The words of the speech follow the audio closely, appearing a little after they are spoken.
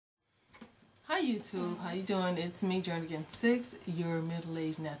Hi YouTube, how you doing? It's me, Jernigan 6, your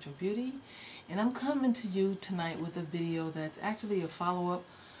middle-aged natural beauty, and I'm coming to you tonight with a video that's actually a follow-up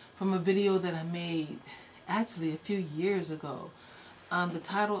from a video that I made actually a few years ago. The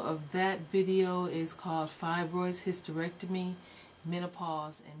title of that video is called Fibroids, Hysterectomy,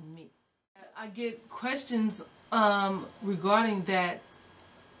 Menopause and Me. I get questions regarding that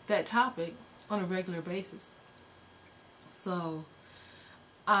topic on a regular basis. So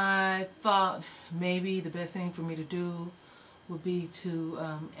I thought maybe the best thing for me to do would be to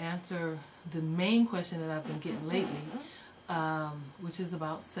answer the main question that I've been getting lately, which is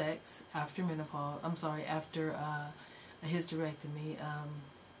about sex after menopause. After a hysterectomy.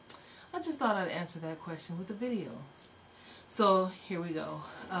 I just thought I'd answer that question with a video. So here we go.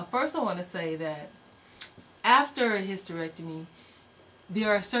 First, I want to say that after a hysterectomy, there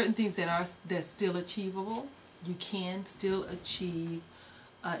are certain things that's still achievable. You can still achieve.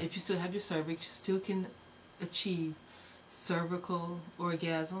 If you still have your cervix, you still can achieve cervical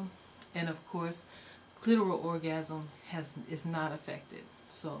orgasm, and of course clitoral orgasm is not affected.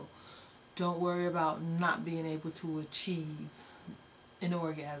 So don't worry about not being able to achieve an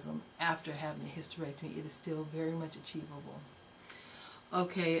orgasm after having a hysterectomy. It is still very much achievable.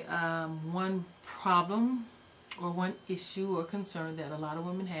 Okay, one problem or one issue or concern that a lot of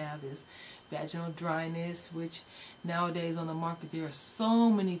women have is vaginal dryness, which nowadays on the market there are so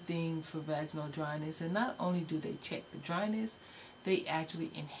many things for vaginal dryness, and not only do they check the dryness, they actually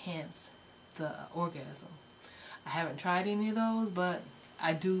enhance the orgasm. I haven't tried any of those, but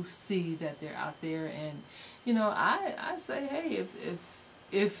I do see that they're out there, and you know, I say, hey,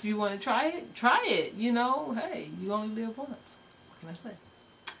 if you want to try it, you know, hey, you only live once. What can I say?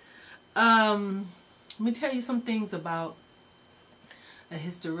 Let me tell you some things about a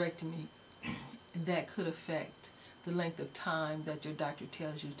hysterectomy that could affect the length of time that your doctor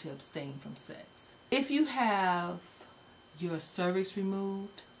tells you to abstain from sex. If you have your cervix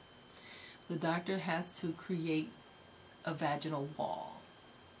removed, the doctor has to create a vaginal wall,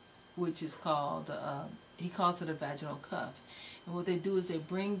 which is called, he calls it a vaginal cuff. And what they do is they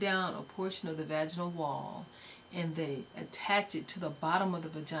bring down a portion of the vaginal wall and they attach it to the bottom of the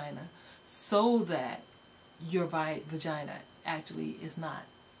vagina so that your vagina actually is not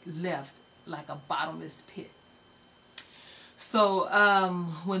left like a bottomless pit. So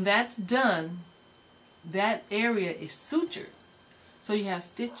when that's done, that area is sutured. So you have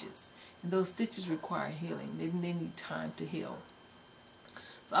stitches, and those stitches require healing. They need time to heal.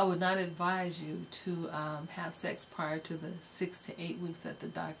 So I would not advise you to have sex prior to the 6 to 8 weeks that the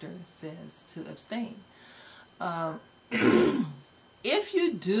doctor says to abstain. If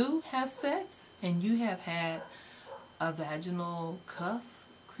you do have sex and you have had a vaginal cuff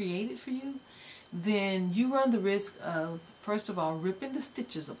created for you, then you run the risk of, first of all, ripping the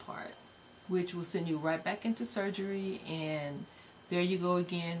stitches apart, which will send you right back into surgery, and there you go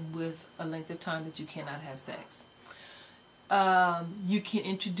again with a length of time that you cannot have sex. You can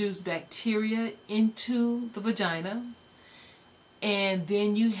introduce bacteria into the vagina, and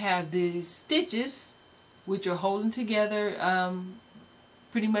then you have these stitches which are holding together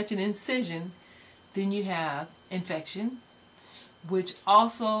pretty much an incision. Then you have infection, which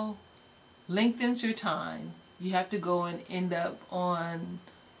also lengthens your time. You have to go and end up on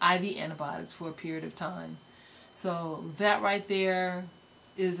IV antibiotics for a period of time. So that right there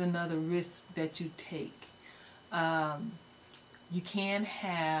is another risk that you take. You can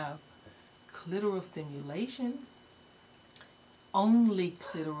have clitoral stimulation, only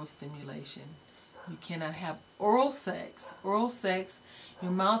clitoral stimulation. You cannot have oral sex. Oral sex,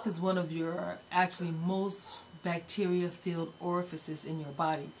 your mouth is one of your actually most bacteria-filled orifices in your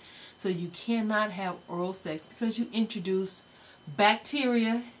body. So you cannot have oral sex because you introduce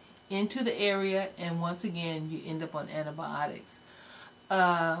bacteria into the area, and once again you end up on antibiotics.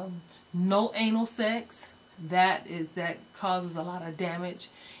 No anal sex. That causes a lot of damage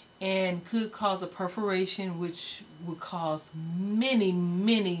and could cause a perforation, which would cause many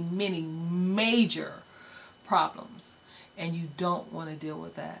major problems, and you don't want to deal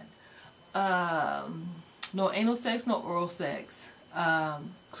with that. No anal sex, no oral sex.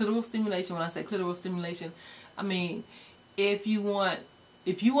 Clitoral stimulation, when I say clitoral stimulation, I mean if you want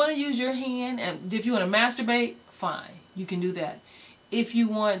to use your hand, and if you want to masturbate, fine, you can do that. If you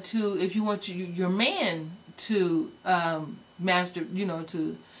want your man to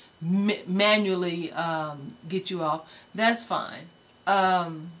to manually get you off, that's fine.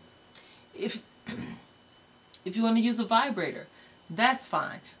 If you want to use a vibrator, that's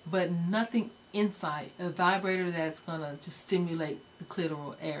fine, but nothing inside a vibrator that's gonna just stimulate the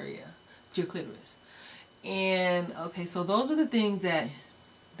clitoral area, your clitoris. And okay, so those are the things that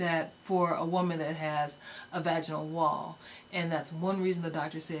that for a woman that has a vaginal wall, and that's one reason the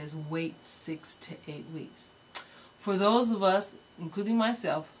doctor says wait 6 to 8 weeks. For those of us, including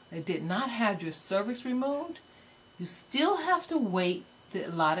myself, that did not have your cervix removed, you still have to wait the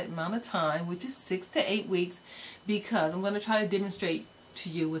allotted amount of time, which is 6 to 8 weeks, because I'm going to try to demonstrate to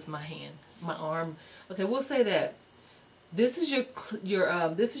you with my hand, my arm. Okay, we'll say that this is your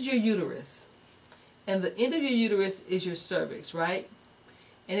uterus, and the end of your uterus is your cervix, right?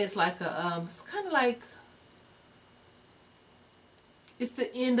 And it's like a it's kind of like, it's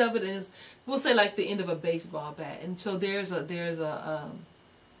the end of it, and we'll say like the end of a baseball bat. And so there's a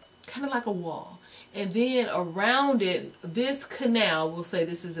kind of like a wall, and then around it, this canal, we'll say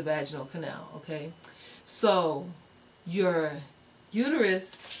this is a vaginal canal. Okay, so your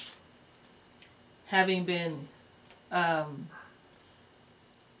uterus, having been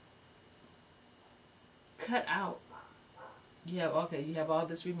cut out, you have all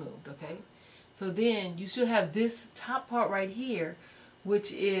this removed. Okay, so then you should have this top part right here,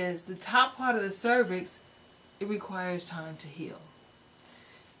 which is the top part of the cervix. It requires time to heal.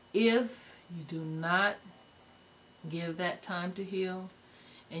 If you do not give that time to heal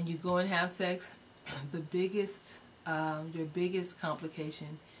and you go and have sex, your biggest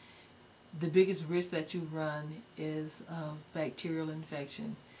complication, the biggest risk that you run is of bacterial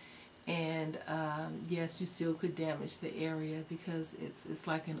infection. And yes, you still could damage the area, because it's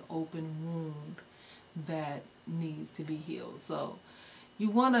like an open wound that needs to be healed. So you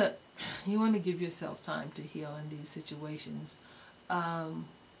wanna give yourself time to heal in these situations.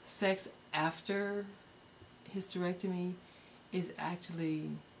 Sex after hysterectomy is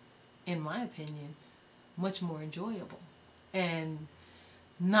actually, in my opinion, much more enjoyable. And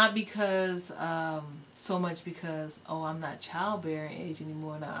not because, so much because, oh, I'm not childbearing age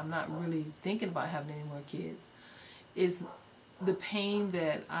anymore, and I'm not really thinking about having any more kids. Is the pain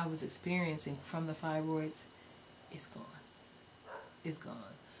that I was experiencing from the fibroids is gone. It's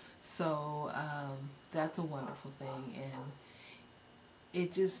gone. So that's a wonderful thing, and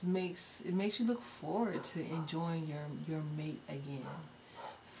it just makes you look forward to enjoying your mate again.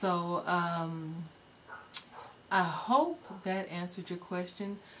 So I hope that answered your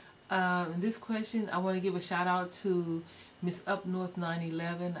question. This question, I want to give a shout out to Miss Up North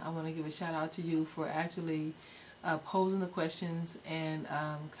 911. I want to give a shout out to you for actually posing the questions and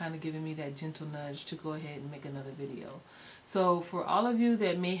kind of giving me that gentle nudge to go ahead and make another video. So for all of you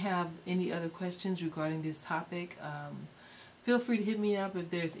that may have any other questions regarding this topic, feel free to hit me up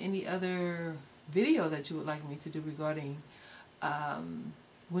if there's any other video that you would like me to do regarding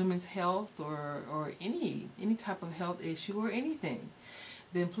women's health or any type of health issue or anything.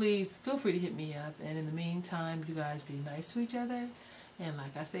 Then please feel free to hit me up. And in the meantime, you guys be nice to each other. And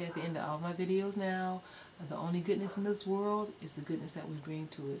like I say at the end of all my videos now, the only goodness in this world is the goodness that we bring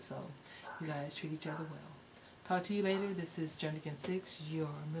to it. So you guys treat each other well. Talk to you later. This is Jernigan 6, your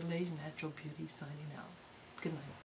middle-aged natural beauty, signing out. Good night.